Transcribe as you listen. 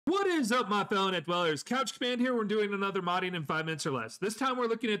What is up, my fellow net dwellers? Couch Command here. We're doing another modding in 5 minutes or less. This time we're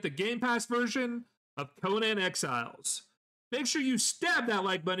looking at the Gamepass version of Conan Exiles. Make sure you stab that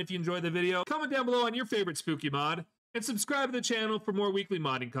like button if you enjoyed the video, comment down below on your favorite spooky mod, and subscribe to the channel for more weekly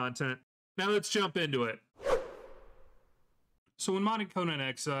modding content. Now let's jump into it. So when modding Conan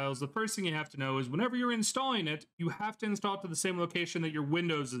Exiles, the first thing you have to know is whenever you're installing it, you have to install it to the same location that your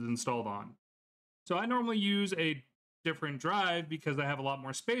Windows is installed on. So I normally use a different drive because I have a lot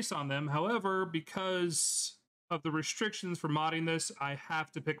more space on them. However, because of the restrictions for modding this, I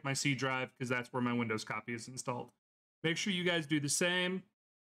have to pick my C drive because that's where my Windows copy is installed. Make sure you guys do the same.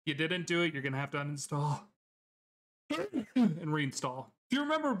 If you didn't do it, you're going to have to uninstall and reinstall. If you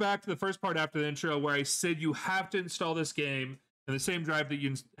remember back to the first part after the intro where I said you have to install this game in the same drive that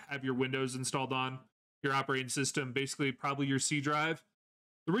you have your Windows installed on, your operating system, basically probably your C drive.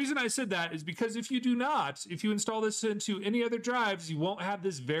 The reason I said that is because if you do not, if you install this into any other drives, you won't have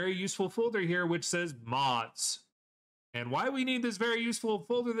this very useful folder here which says mods. And why we need this very useful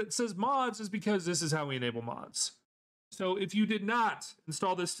folder that says mods is because this is how we enable mods. So if you did not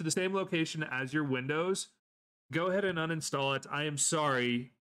install this to the same location as your Windows, go ahead and uninstall it. I am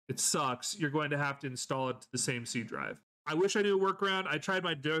sorry, it sucks. You're going to have to install it to the same C drive. I wish I knew a workaround. I tried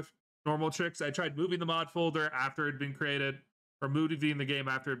my normal tricks. I tried moving the mod folder after it had been created, or moving the game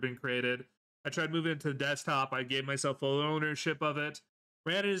after it had been created. I tried moving it to the desktop. I gave myself full ownership of it.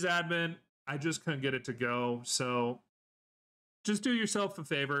 Ran it as admin. I just couldn't get it to go. So just do yourself a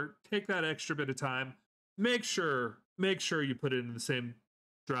favor. Take that extra bit of time. Make sure you put it in the same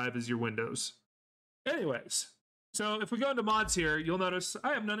drive as your Windows. Anyways, so if we go into mods here, you'll notice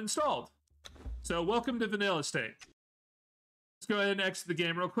I have none installed. So welcome to Vanilla State. Let's go ahead and exit the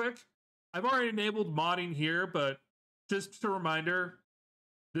game real quick. I've already enabled modding here, but just a reminder,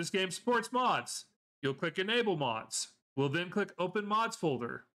 this game supports mods. You'll click Enable Mods. We'll then click Open Mods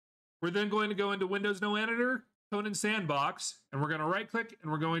folder. We're then going to go into Windows No Editor, Conan Sandbox, and we're going to right-click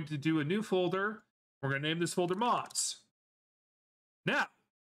and we're going to do a new folder. We're going to name this folder Mods. Now,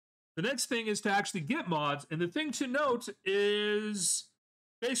 the next thing is to actually get mods, and the thing to note is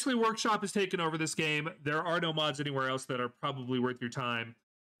basically Workshop has taken over this game. There are no mods anywhere else that are probably worth your time.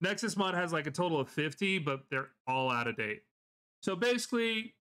 Nexus mod has like a total of 50, but they're all out of date. So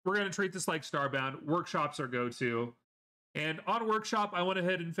basically, we're going to treat this like Starbound. Workshop's our go-to. And on Workshop, I went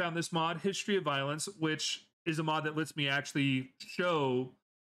ahead and found this mod, History of Violence, which is a mod that lets me actually show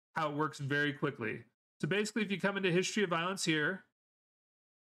how it works very quickly. So basically, if you come into History of Violence here,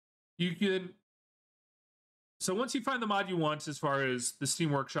 you can... So once you find the mod you want, as far as the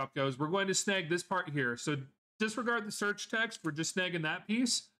Steam Workshop goes, we're going to snag this part here. So disregard the search text. We're just snagging that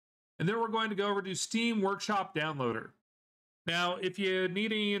piece. And then we're going to go over to Steam Workshop Downloader. Now, if you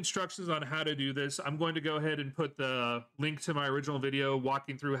need any instructions on how to do this, I'm going to go ahead and put the link to my original video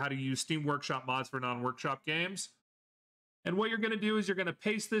walking through how to use Steam Workshop mods for non-Workshop games. And what you're going to do is you're going to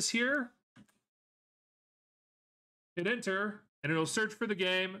paste this here, hit enter, and it'll search for the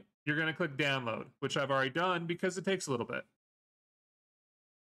game. You're going to click download, which I've already done because it takes a little bit.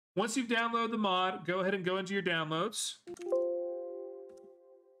 Once you've downloaded the mod, go ahead and go into your downloads.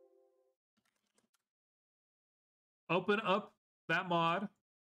 Open up that mod.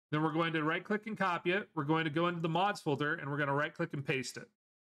 Then we're going to right click and copy it. We're going to go into the mods folder and we're going to right click and paste it.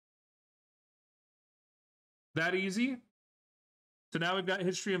 That easy. So now we've got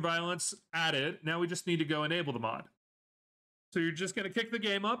History and Violence added. Now we just need to go enable the mod. So you're just going to kick the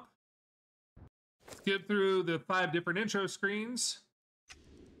game up, skip through the 5 different intro screens,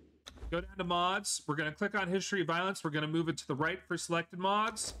 go down to mods. We're going to click on History of Violence. We're going to move it to the right for selected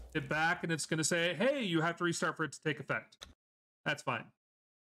mods, hit back, and it's going to say, hey, you have to restart for it to take effect. That's fine.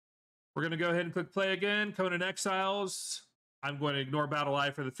 We're going to go ahead and click play again, Conan Exiles. I'm going to ignore Battle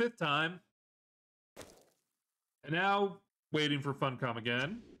Eye for the 5th time. And now, waiting for Funcom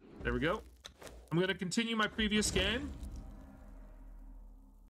again. There we go. I'm going to continue my previous game.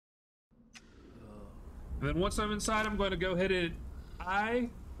 And then once I'm inside, I'm going to go ahead and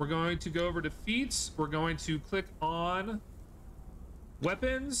we're going to go over to feats. We're going to click on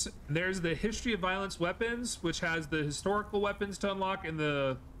weapons. And there's the History of Violence weapons, which has the historical weapons to unlock and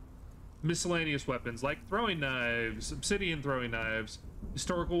the miscellaneous weapons like throwing knives, obsidian throwing knives,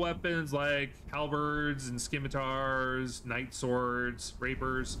 historical weapons like halberds and scimitars, knight swords,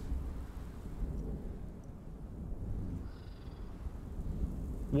 rapers.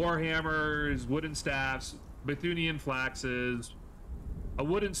 Warhammers, wooden staffs, Bethunian flaxes, a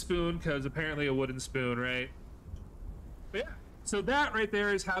wooden spoon, because apparently a wooden spoon, right? But yeah, so that right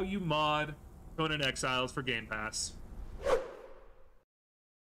there is how you mod Conan Exiles for Game Pass.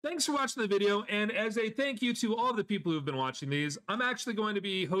 Thanks for watching the video, and as a thank you to all of the people who've been watching these, I'm actually going to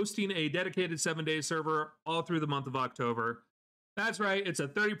be hosting a dedicated 7-day server all through the month of October. That's right, it's a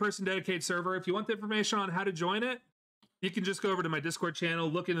 30-person dedicated server. If you want the information on how to join it, you can just go over to my Discord channel,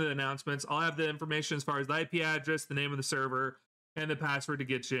 look into the announcements. I'll have the information as far as the IP address, the name of the server, and the password to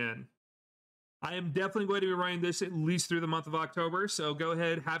get you in. I am definitely going to be running this at least through the month of October, so go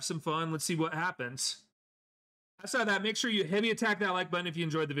ahead, have some fun. Let's see what happens. Outside of that, make sure you heavy attack that like button if you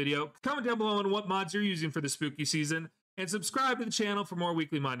enjoyed the video. Comment down below on what mods you're using for the spooky season, and subscribe to the channel for more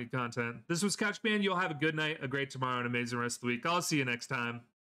weekly modding content. This was Couchman. You'll have a good night, a great tomorrow, and an amazing rest of the week. I'll see you next time.